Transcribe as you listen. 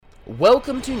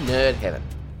Welcome to Nerd Heaven.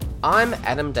 I'm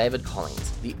Adam David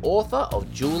Collins, the author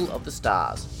of Jewel of the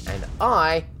Stars, and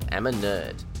I am a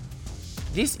nerd.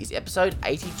 This is episode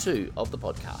 82 of the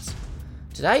podcast.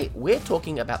 Today, we're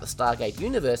talking about the Stargate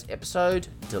Universe episode,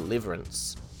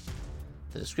 Deliverance.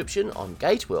 The description on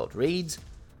Gateworld reads,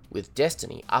 with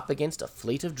Destiny up against a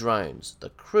fleet of drones,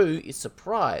 the crew is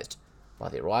surprised by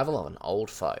the arrival of an old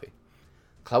foe.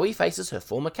 Chloe faces her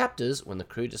former captors when the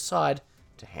crew decide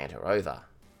to hand her over.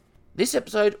 This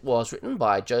episode was written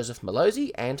by Joseph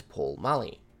Malozzi and Paul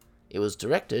Mully. It was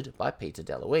directed by Peter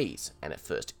DeLuise, and it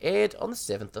first aired on the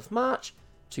 7th of March,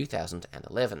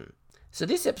 2011. So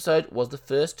this episode was the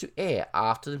first to air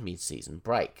after the mid-season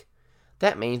break.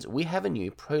 That means we have a new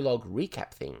prologue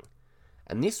recap thing,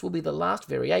 and this will be the last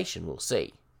variation we'll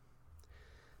see.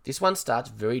 This one starts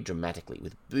very dramatically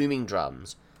with booming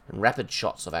drums and rapid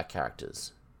shots of our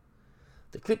characters.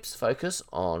 The clips focus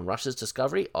on Rush's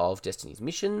discovery of Destiny's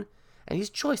mission and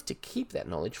his choice to keep that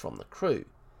knowledge from the crew,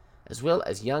 as well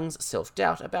as Young's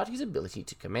self-doubt about his ability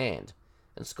to command,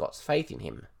 and Scott's faith in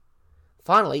him.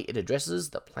 Finally, it addresses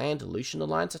the planned Aleutian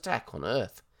Alliance attack on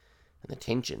Earth, and the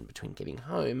tension between getting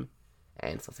home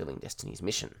and fulfilling Destiny's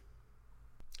mission.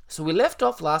 So we left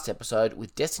off last episode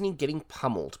with Destiny getting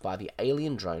pummeled by the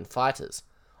alien drone fighters,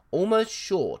 almost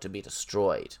sure to be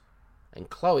destroyed,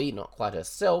 and Chloe, not quite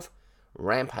herself,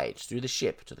 rampaged through the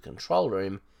ship to the control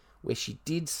room where she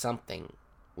did something,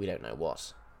 we don't know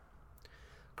what.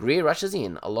 Greer rushes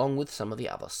in along with some of the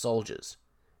other soldiers.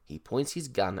 He points his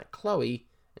gun at Chloe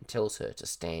and tells her to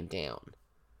stand down.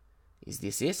 Is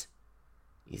this it?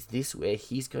 Is this where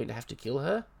he's going to have to kill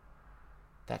her?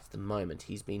 That's the moment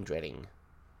he's been dreading.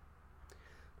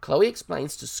 Chloe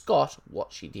explains to Scott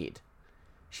what she did.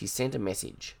 She sent a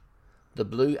message. The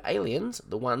blue aliens,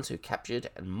 the ones who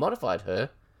captured and modified her,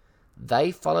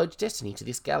 they followed Destiny to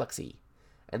this galaxy,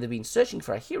 and they've been searching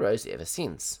for our heroes ever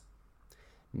since.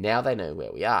 Now they know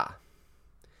where we are.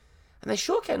 And they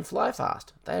sure can fly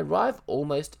fast. They arrive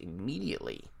almost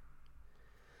immediately.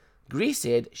 Greer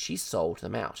said she sold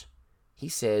them out. He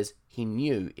says he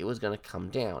knew it was going to come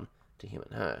down to him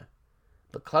and her.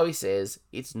 But Chloe says,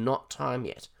 it's not time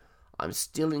yet. I'm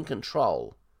still in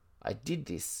control. I did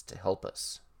this to help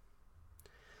us.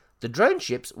 The drone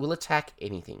ships will attack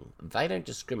anything. They don't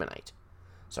discriminate.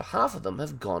 So half of them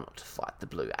have gone to fight the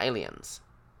blue aliens.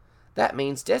 That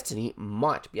means Destiny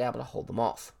might be able to hold them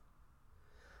off.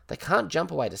 They can't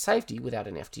jump away to safety without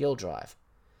an FTL drive.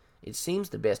 It seems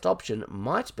the best option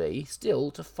might be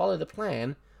still to follow the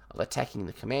plan of attacking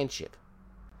the command ship.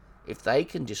 If they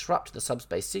can disrupt the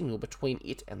subspace signal between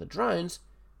it and the drones,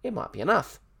 it might be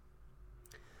enough.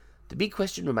 The big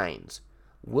question remains,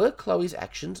 were Chloe's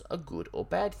actions a good or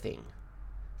bad thing?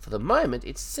 For the moment,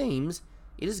 it seems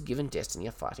it has given Destiny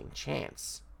a fighting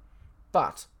chance.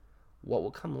 But what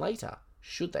will come later,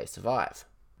 should they survive?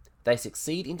 They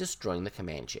succeed in destroying the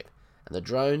command ship, and the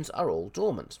drones are all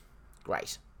dormant.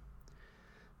 Great.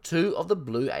 2 of the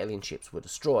blue alien ships were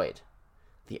destroyed.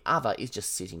 The other is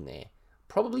just sitting there,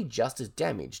 probably just as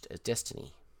damaged as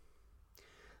Destiny.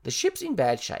 The ship's in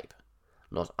bad shape.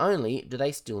 Not only do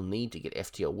they still need to get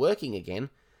FTL working again,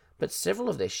 but several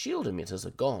of their shield emitters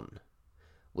are gone.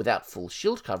 Without full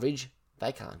shield coverage,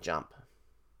 they can't jump.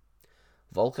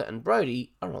 Volker and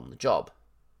Brody are on the job.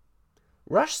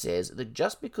 Rush says that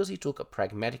just because he took a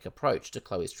pragmatic approach to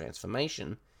Chloe's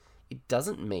transformation, it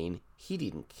doesn't mean he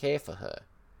didn't care for her.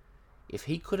 If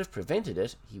he could have prevented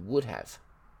it, he would have.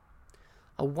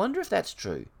 I wonder if that's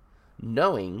true,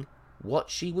 knowing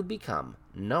what she would become,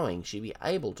 knowing she'd be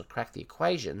able to crack the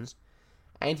equations,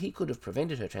 and he could have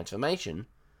prevented her transformation,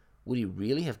 would he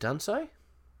really have done so?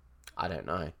 I don't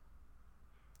know.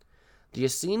 The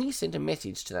Orsini sent a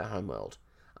message to their homeworld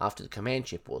after the command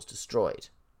ship was destroyed.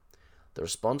 The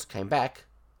response came back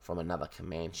from another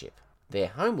command ship. Their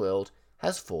homeworld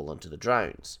has fallen to the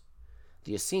drones.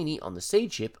 The Orsini on the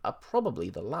seed ship are probably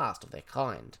the last of their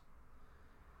kind.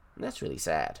 And that's really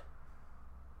sad.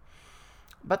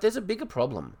 But there's a bigger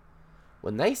problem.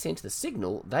 When they sent the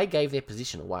signal, they gave their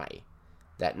position away.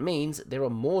 That means there are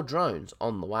more drones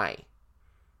on the way.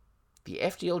 The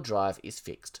FTL drive is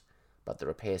fixed, but the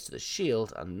repairs to the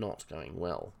shield are not going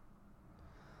well.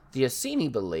 The Orsini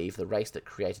believe the race that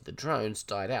created the drones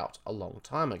died out a long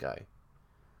time ago.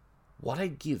 What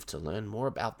I'd give to learn more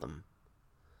about them.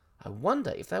 I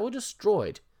wonder if they were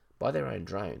destroyed by their own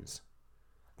drones.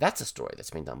 That's a story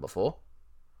that's been done before.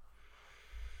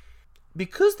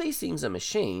 Because these things are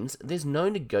machines, there's no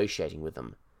negotiating with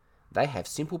them. They have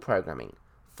simple programming.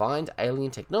 Find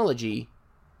alien technology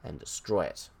and destroy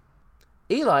it.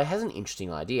 Eli has an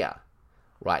interesting idea.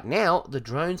 Right now, the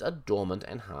drones are dormant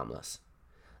and harmless.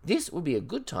 This would be a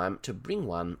good time to bring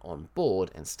one on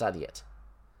board and study it.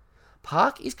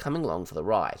 Park is coming along for the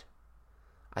ride.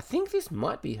 I think this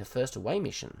might be her first away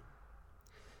mission.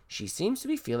 She seems to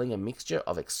be feeling a mixture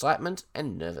of excitement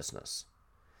and nervousness.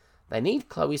 They need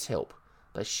Chloe's help,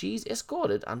 but she's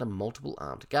escorted under multiple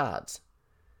armed guards.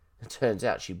 It turns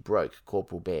out she broke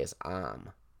Corporal Bear's arm.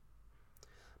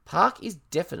 Park is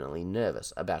definitely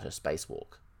nervous about her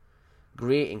spacewalk.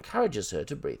 Greer encourages her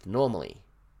to breathe normally.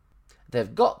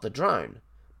 They've got the drone,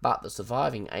 but the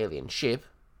surviving alien ship,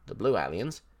 the Blue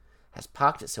Aliens, has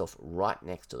parked itself right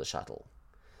next to the shuttle.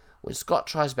 When Scott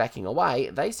tries backing away,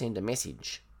 they send a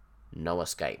message: no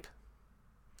escape.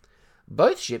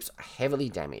 Both ships are heavily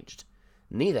damaged.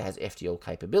 Neither has FTL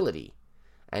capability,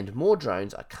 and more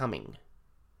drones are coming.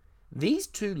 These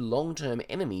two long-term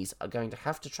enemies are going to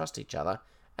have to trust each other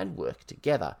and work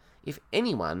together if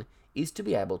anyone is to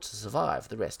be able to survive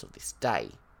the rest of this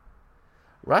day.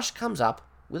 Rush comes up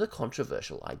with a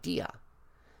controversial idea: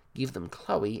 give them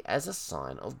Chloe as a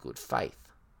sign of good faith.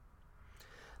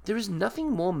 There is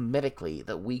nothing more medically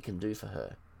that we can do for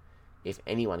her. If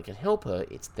anyone can help her,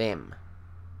 it's them.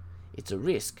 It's a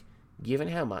risk, given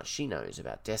how much she knows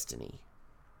about Destiny.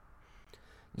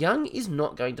 Young is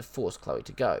not going to force Chloe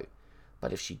to go,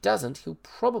 but if she doesn't, he'll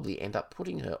probably end up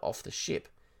putting her off the ship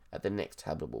at the next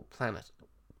habitable planet.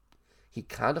 He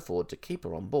can't afford to keep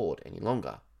her on board any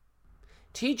longer.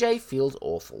 TJ feels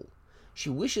awful. She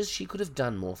wishes she could have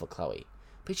done more for Chloe,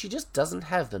 but she just doesn't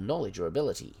have the knowledge or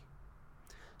ability.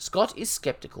 Scott is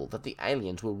skeptical that the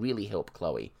aliens will really help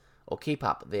Chloe or keep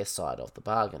up their side of the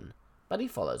bargain, but he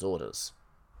follows orders.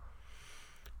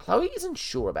 Chloe isn't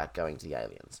sure about going to the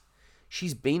aliens.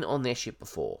 She's been on their ship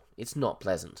before. It's not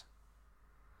pleasant.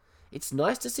 It's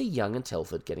nice to see Young and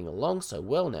Telford getting along so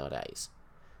well nowadays.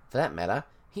 For that matter,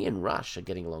 he and Rush are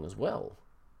getting along as well.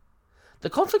 The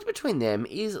conflict between them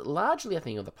is largely a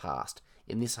thing of the past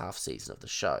in this half season of the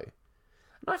show,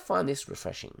 and I find this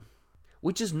refreshing.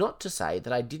 Which is not to say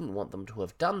that I didn't want them to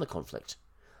have done the conflict,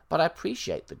 but I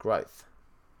appreciate the growth.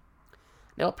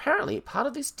 Now apparently part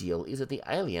of this deal is that the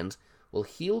aliens will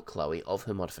heal Chloe of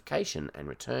her modification and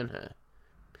return her.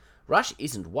 Rush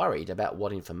isn't worried about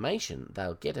what information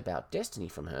they'll get about Destiny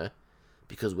from her,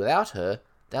 because without her,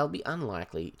 they'll be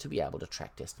unlikely to be able to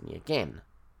track Destiny again.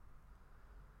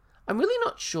 I'm really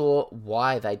not sure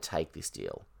why they'd take this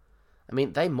deal. I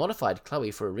mean, they modified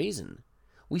Chloe for a reason.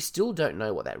 We still don't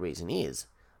know what that reason is,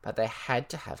 but they had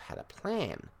to have had a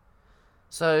plan.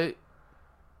 So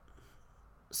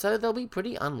they'll be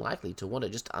pretty unlikely to want to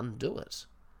just undo it.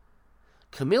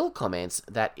 Camille comments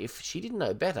that if she didn't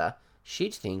know better,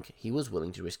 she'd think he was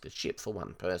willing to risk the ship for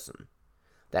one person.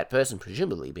 That person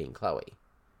presumably being Chloe.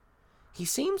 He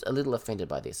seems a little offended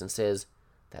by this and says,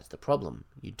 "That's the problem,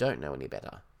 you don't know any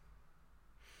better."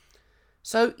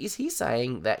 So is he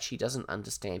saying that she doesn't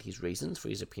understand his reasons for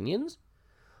his opinions?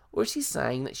 Or is he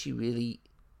saying that he really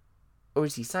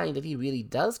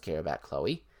does care about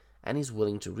Chloe and is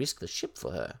willing to risk the ship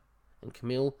for her, and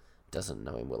Camille doesn't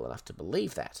know him well enough to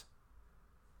believe that?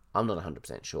 I'm not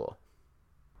 100% sure.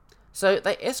 So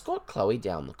they escort Chloe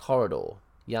down the corridor,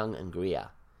 Young and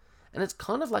Greer, and it's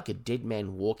kind of like a dead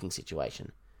man walking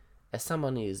situation, as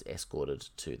someone is escorted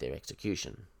to their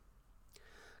execution.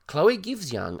 Chloe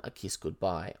gives Young a kiss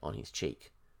goodbye on his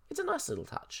cheek. It's a nice little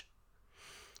touch.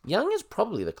 Young is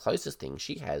probably the closest thing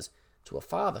she has to a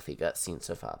father figure since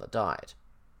her father died.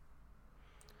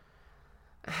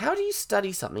 How do you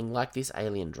study something like this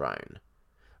alien drone?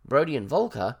 Brody and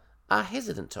Volker are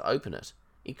hesitant to open it.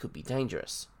 It could be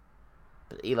dangerous.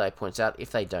 But Eli points out if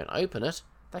they don't open it,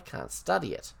 they can't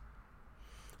study it.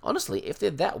 Honestly, if they're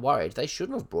that worried, they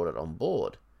shouldn't have brought it on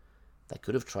board. They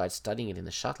could have tried studying it in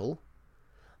the shuttle.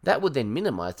 That would then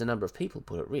minimize the number of people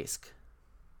put at risk.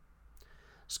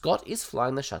 Scott is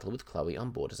flying the shuttle with Chloe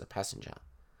on board as a passenger.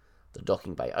 The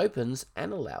docking bay opens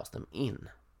and allows them in.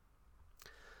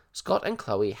 Scott and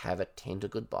Chloe have a tender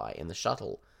goodbye in the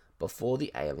shuttle before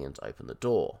the aliens open the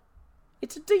door.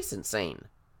 It's a decent scene,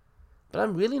 but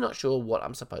I'm really not sure what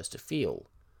I'm supposed to feel.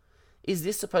 Is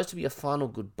this supposed to be a final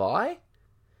goodbye?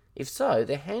 If so,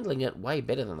 they're handling it way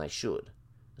better than they should,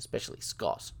 especially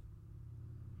Scott.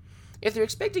 If they're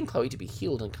expecting Chloe to be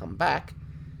healed and come back,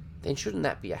 then shouldn't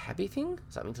that be a happy thing?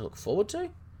 Something to look forward to?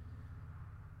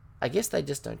 I guess they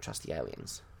just don't trust the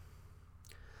aliens.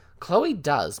 Chloe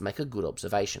does make a good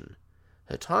observation.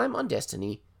 Her time on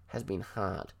Destiny has been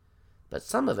hard, but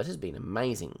some of it has been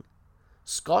amazing.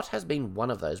 Scott has been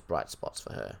one of those bright spots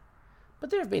for her.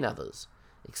 But there have been others,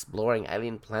 exploring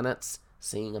alien planets,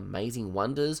 seeing amazing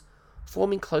wonders,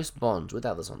 forming close bonds with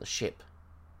others on the ship.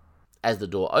 As the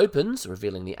door opens,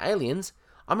 revealing the aliens,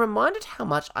 I'm reminded how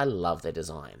much I love their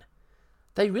design.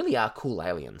 They really are cool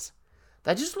aliens.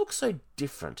 They just look so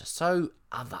different, so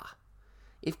other.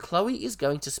 If Chloe is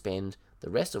going to spend the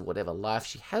rest of whatever life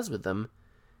she has with them,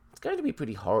 it's going to be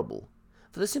pretty horrible,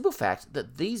 for the simple fact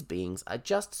that these beings are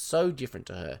just so different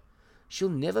to her, she'll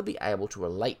never be able to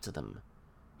relate to them.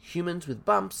 Humans with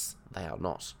bumps, they are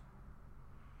not.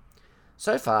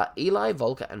 So far, Eli,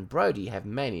 Volker and Brody have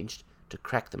managed to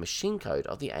crack the machine code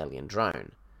of the alien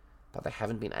drone, but they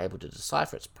haven't been able to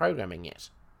decipher its programming yet.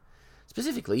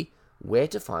 Specifically, where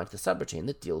to find the subroutine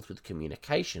that deals with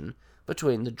communication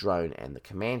between the drone and the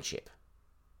command ship.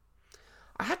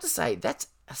 I have to say, that's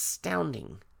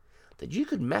astounding, that you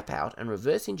could map out and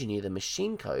reverse engineer the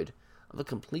machine code of a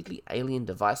completely alien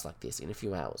device like this in a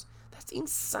few hours. That's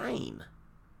insane.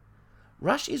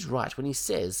 Rush is right when he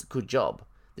says, good job,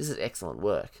 this is excellent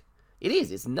work. It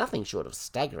is, it's nothing short of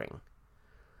staggering.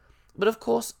 But of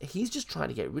course, he's just trying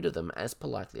to get rid of them as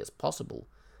politely as possible,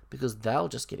 because they'll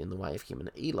just get in the way of him and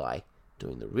Eli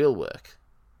doing the real work.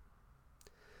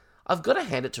 I've got to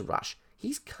hand it to Rush,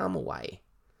 he's come away.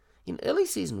 In early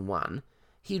Season 1,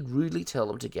 he'd rudely tell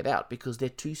them to get out because they're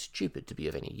too stupid to be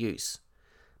of any use.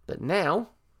 But now,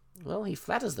 well, he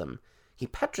flatters them, he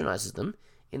patronizes them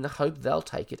in the hope they'll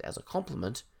take it as a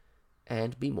compliment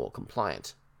and be more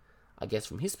compliant. I guess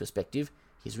from his perspective,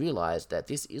 he's realized that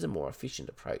this is a more efficient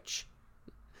approach.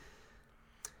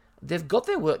 They've got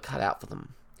their work cut out for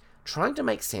them. Trying to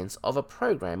make sense of a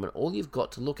program when all you've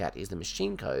got to look at is the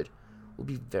machine code will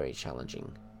be very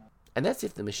challenging. And that's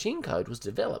if the machine code was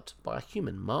developed by a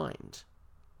human mind.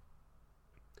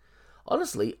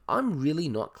 Honestly, I'm really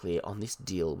not clear on this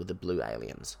deal with the blue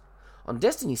aliens. On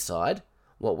Destiny's side,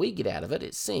 what we get out of it,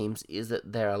 it seems, is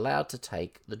that they're allowed to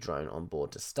take the drone on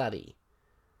board to study.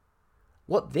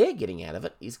 What they're getting out of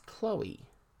it is Chloe.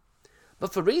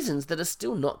 But for reasons that are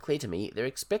still not clear to me, they're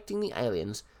expecting the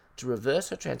aliens to reverse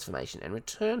her transformation and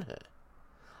return her.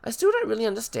 I still don't really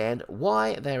understand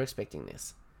why they're expecting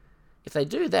this. If they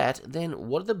do that, then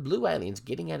what are the blue aliens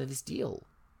getting out of this deal?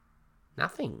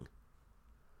 Nothing.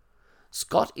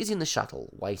 Scott is in the shuttle,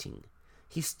 waiting.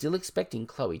 He's still expecting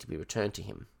Chloe to be returned to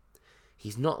him.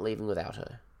 He's not leaving without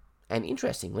her. And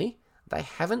interestingly, they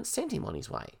haven't sent him on his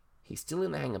way. He's still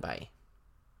in the hangar bay.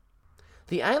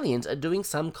 The aliens are doing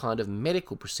some kind of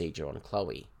medical procedure on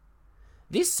Chloe.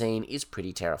 This scene is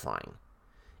pretty terrifying.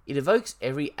 It evokes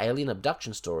every alien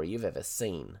abduction story you've ever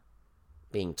seen.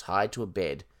 Being tied to a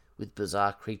bed with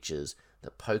bizarre creatures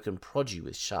that poke and prod you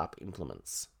with sharp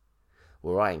implements.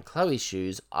 Were I in Chloe's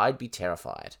shoes, I'd be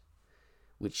terrified.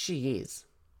 Which she is.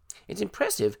 It's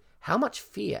impressive how much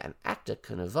fear an actor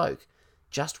can evoke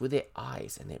just with their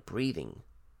eyes and their breathing.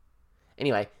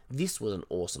 Anyway, this was an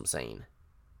awesome scene.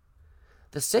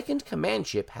 The second command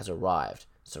ship has arrived,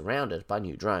 surrounded by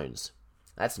new drones.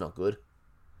 That's not good.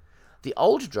 The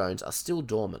old drones are still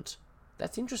dormant.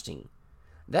 That's interesting.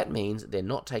 That means they're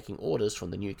not taking orders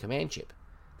from the new command ship.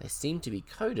 They seem to be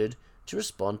coded to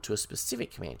respond to a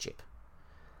specific command ship.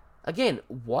 Again,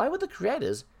 why would the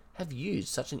creators have used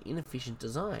such an inefficient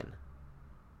design?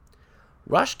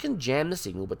 Rush can jam the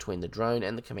signal between the drone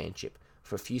and the command ship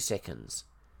for a few seconds,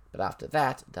 but after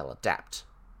that, they'll adapt.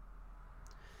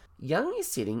 Young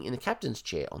is sitting in the captain's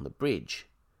chair on the bridge.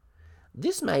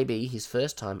 This may be his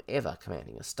first time ever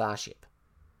commanding a starship.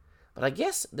 But I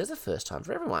guess there's a first time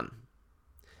for everyone.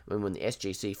 When the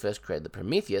SGC first created the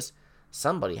Prometheus,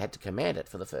 somebody had to command it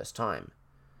for the first time.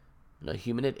 No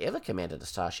human had ever commanded a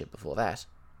starship before that.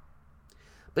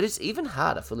 But it's even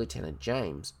harder for Lieutenant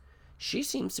James. She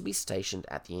seems to be stationed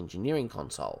at the engineering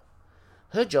console.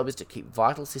 Her job is to keep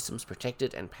vital systems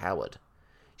protected and powered.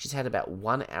 She's had about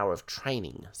 1 hour of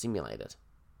training simulated.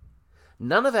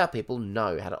 None of our people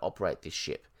know how to operate this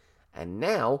ship, and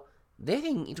now they're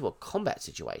heading into a combat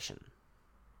situation.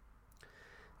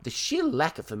 The sheer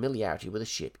lack of familiarity with a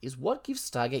ship is what gives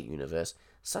Stargate Universe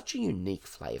such a unique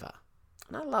flavour,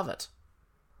 and I love it.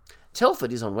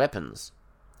 Telford is on weapons.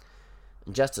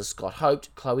 And just as Scott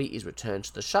hoped, Chloe is returned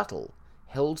to the shuttle,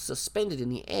 held suspended in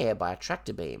the air by a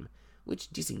tractor beam, which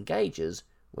disengages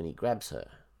when he grabs her.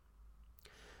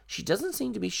 She doesn't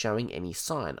seem to be showing any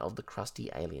sign of the crusty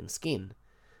alien skin.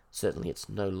 Certainly it's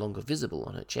no longer visible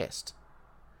on her chest.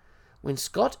 When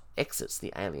Scott exits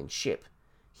the alien ship,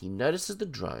 he notices the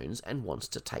drones and wants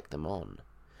to take them on.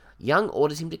 Young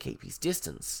orders him to keep his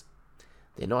distance.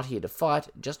 They're not here to fight,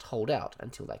 just hold out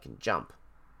until they can jump.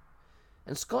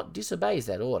 And Scott disobeys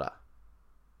that order.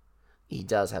 He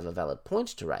does have a valid point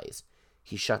to raise.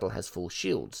 His shuttle has full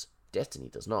shields, Destiny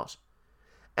does not.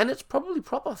 And it's probably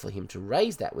proper for him to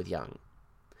raise that with Young.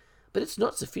 But it's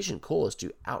not sufficient cause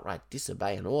to outright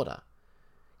disobey an order.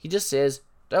 He just says,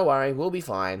 "Don't worry, we'll be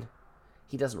fine."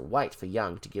 He doesn't wait for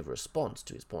Young to give a response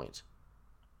to his point.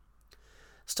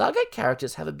 Stargate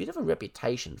characters have a bit of a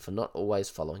reputation for not always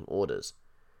following orders,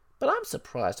 but I'm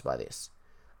surprised by this,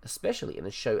 especially in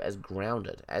a show as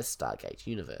grounded as Stargate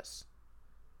Universe.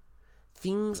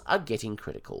 Things are getting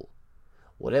critical.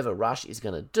 Whatever Rush is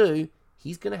going to do,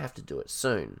 he's going to have to do it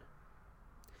soon.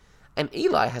 And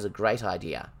Eli has a great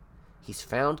idea. He's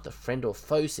found the friend or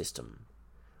foe system.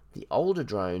 The older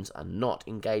drones are not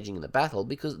engaging in the battle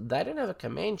because they don't have a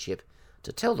command chip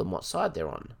to tell them what side they're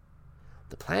on.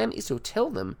 The plan is to tell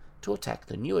them to attack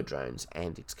the newer drones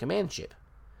and its command chip.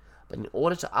 But in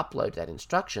order to upload that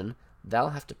instruction,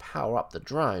 they'll have to power up the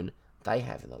drone they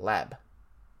have in the lab.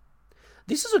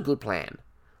 This is a good plan.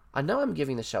 I know I'm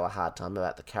giving the show a hard time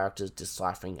about the characters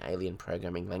deciphering alien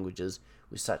programming languages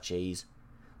with such ease,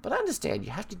 but I understand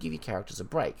you have to give your characters a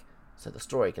break so the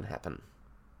story can happen.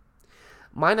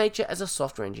 My nature as a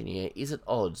software engineer is at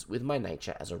odds with my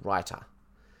nature as a writer.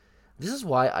 This is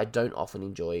why I don't often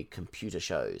enjoy computer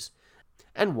shows,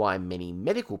 and why many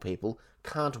medical people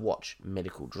can't watch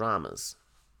medical dramas.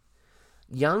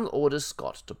 Young orders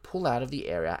Scott to pull out of the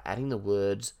area, adding the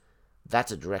words,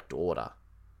 "That's a direct order,"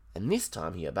 and this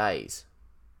time he obeys.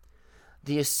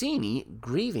 The Orsini,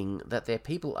 grieving that their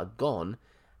people are gone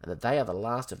and that they are the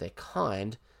last of their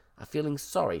kind, are feeling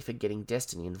sorry for getting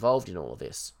Destiny involved in all of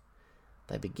this.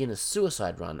 They begin a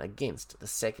suicide run against the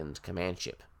second command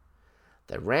chip.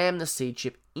 They ram the seed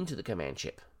chip into the command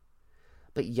chip.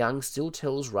 But Young still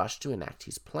tells Rush to enact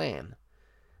his plan.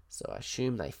 So I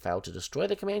assume they failed to destroy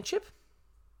the command chip?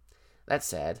 That's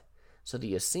sad, so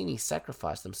the Orsini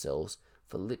sacrifice themselves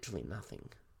for literally nothing.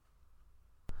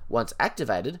 Once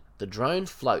activated, the drone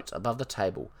floats above the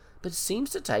table, but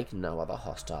seems to take no other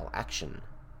hostile action.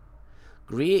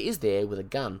 Greer is there with a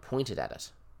gun pointed at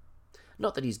it.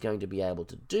 Not that he's going to be able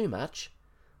to do much,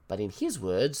 but in his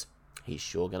words, he's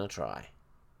sure going to try.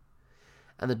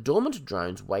 And the dormant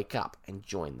drones wake up and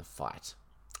join the fight.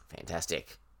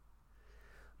 Fantastic.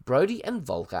 Brody and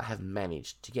Volker have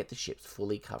managed to get the ships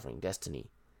fully covering Destiny.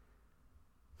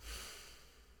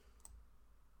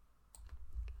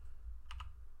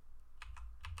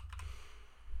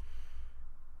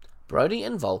 Brody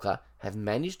and Volker have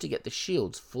managed to get the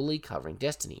shields fully covering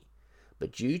Destiny,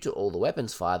 but due to all the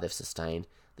weapons fire they've sustained,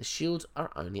 the shields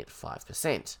are only at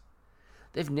 5%.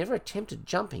 They've never attempted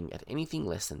jumping at anything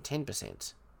less than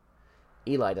 10%.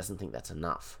 Eli doesn't think that's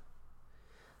enough.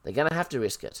 They're going to have to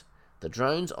risk it. The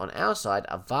drones on our side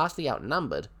are vastly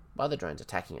outnumbered by the drones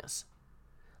attacking us.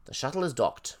 The shuttle is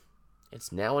docked.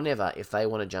 It's now or never if they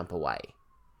want to jump away.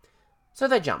 So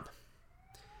they jump.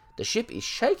 The ship is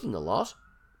shaking a lot,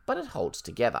 but it holds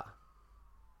together.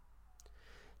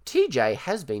 TJ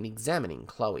has been examining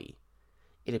Chloe.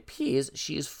 It appears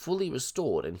she is fully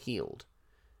restored and healed.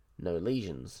 No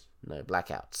lesions, no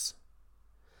blackouts.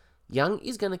 Young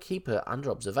is going to keep her under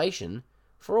observation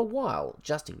for a while,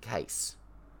 just in case.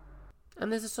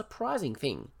 And there's a surprising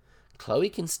thing. Chloe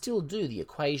can still do the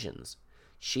equations.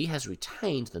 She has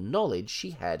retained the knowledge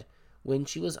she had when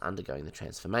she was undergoing the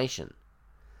transformation.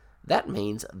 That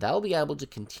means they'll be able to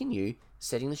continue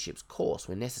setting the ship's course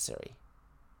when necessary.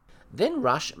 Then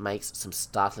Rush makes some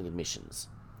startling admissions.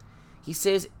 He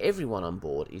says everyone on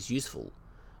board is useful,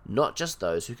 not just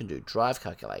those who can do drive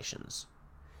calculations.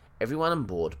 Everyone on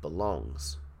board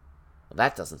belongs. Well,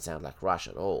 that doesn't sound like Rush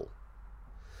at all.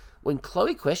 When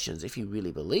Chloe questions if he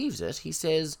really believes it, he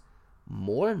says,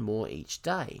 more and more each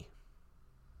day.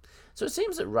 So it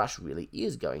seems that Rush really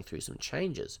is going through some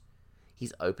changes.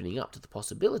 He's opening up to the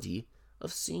possibility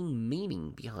of seeing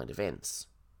meaning behind events.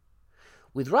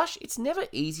 With Rush, it's never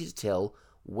easy to tell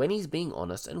when he's being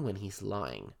honest and when he's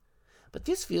lying. But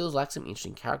this feels like some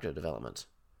interesting character development.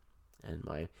 And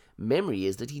my memory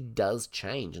is that he does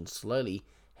change and slowly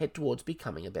head towards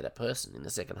becoming a better person in the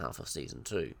second half of Season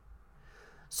 2.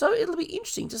 So it'll be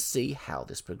interesting to see how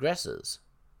this progresses.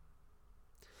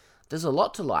 There's a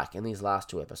lot to like in these last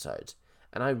 2 episodes,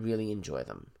 and I really enjoy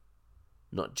them.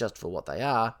 Not just for what they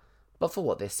are, but for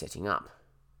what they're setting up.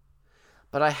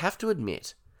 But I have to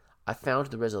admit, I found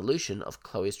the resolution of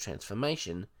Chloe's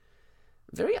transformation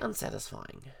very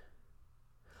unsatisfying.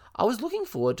 I was looking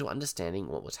forward to understanding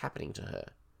what was happening to her.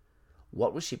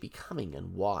 What was she becoming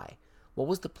and why? What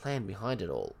was the plan behind it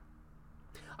all?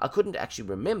 I couldn't actually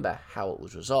remember how it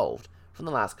was resolved from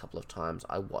the last couple of times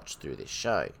I watched through this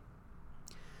show.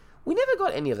 We never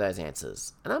got any of those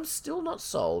answers, and I'm still not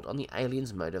sold on the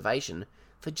aliens' motivation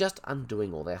for just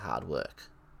undoing all their hard work.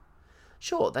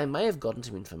 Sure, they may have gotten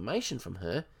some information from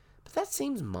her, but that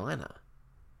seems minor.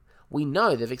 We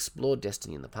know they've explored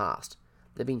Destiny in the past.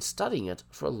 They've been studying it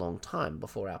for a long time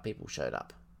before our people showed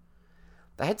up.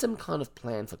 They had some kind of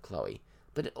plan for Chloe,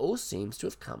 but it all seems to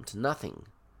have come to nothing.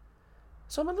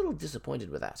 So I'm a little disappointed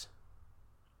with that.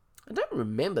 I don't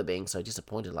remember being so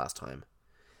disappointed last time.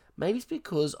 Maybe it's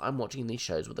because I'm watching these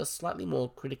shows with a slightly more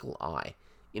critical eye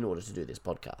in order to do this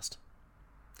podcast.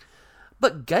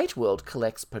 But Gateworld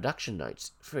collects production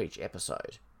notes for each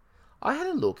episode. I had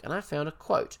a look and I found a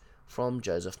quote from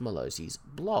Joseph Malozzi's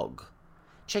blog.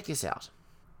 Check this out.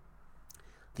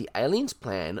 The aliens'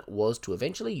 plan was to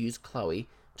eventually use Chloe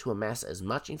to amass as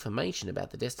much information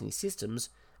about the Destiny systems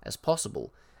as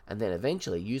possible, and then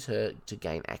eventually use her to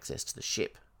gain access to the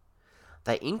ship.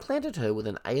 They implanted her with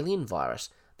an alien virus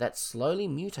that slowly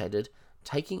mutated,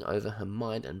 taking over her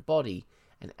mind and body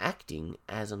and acting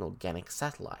as an organic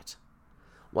satellite.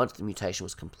 Once the mutation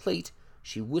was complete,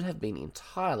 she would have been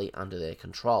entirely under their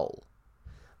control.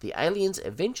 The aliens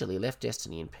eventually left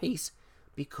Destiny in peace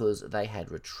because they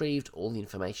had retrieved all the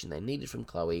information they needed from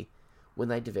Chloe when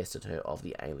they divested her of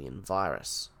the alien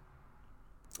virus.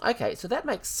 Okay, so that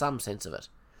makes some sense of it.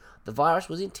 The virus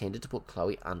was intended to put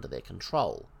Chloe under their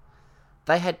control.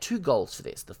 They had two goals for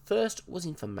this. The first was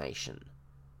information.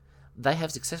 They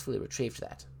have successfully retrieved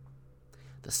that.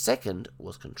 The second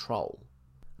was control.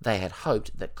 They had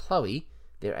hoped that Chloe,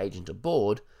 their agent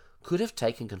aboard, could have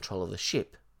taken control of the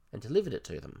ship and delivered it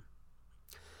to them.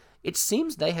 It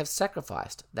seems they have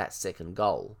sacrificed that second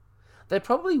goal. They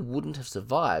probably wouldn't have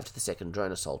survived the second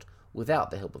drone assault without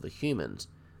the help of the humans,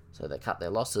 so they cut their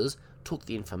losses, took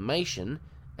the information,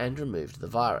 and removed the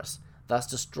virus, thus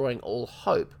destroying all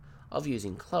hope of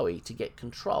using Chloe to get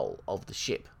control of the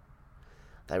ship.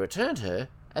 They returned her,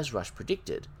 as Rush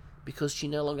predicted, because she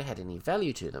no longer had any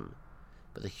value to them,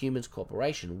 but the humans'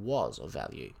 cooperation was of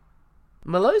value.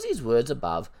 Malozzi's words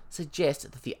above suggest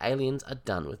that the aliens are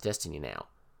done with Destiny now.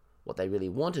 What they really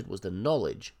wanted was the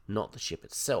knowledge, not the ship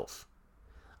itself.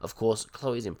 Of course,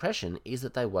 Chloe's impression is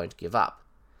that they won't give up.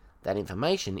 That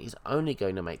information is only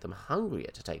going to make them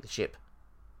hungrier to take the ship.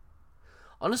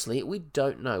 Honestly, we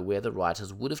don't know where the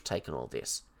writers would have taken all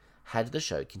this, had the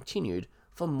show continued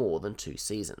for more than 2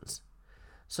 seasons.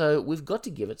 So we've got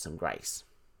to give it some grace.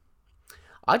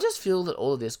 I just feel that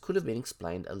all of this could have been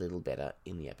explained a little better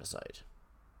in the episode.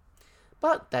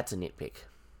 But that's a nitpick.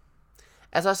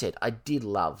 As I said, I did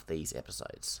love these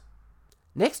episodes.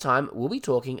 Next time, we'll be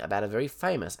talking about a very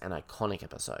famous and iconic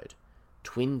episode,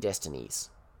 Twin Destinies.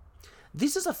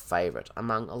 This is a favourite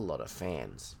among a lot of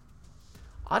fans.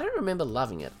 I don't remember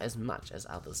loving it as much as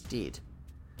others did,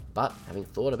 but having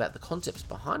thought about the concepts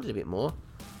behind it a bit more,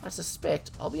 I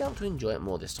suspect I'll be able to enjoy it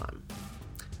more this time.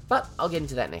 But I'll get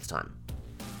into that next time.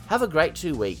 Have a great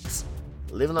 2 weeks.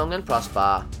 Live long and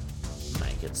prosper.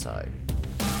 Make it so.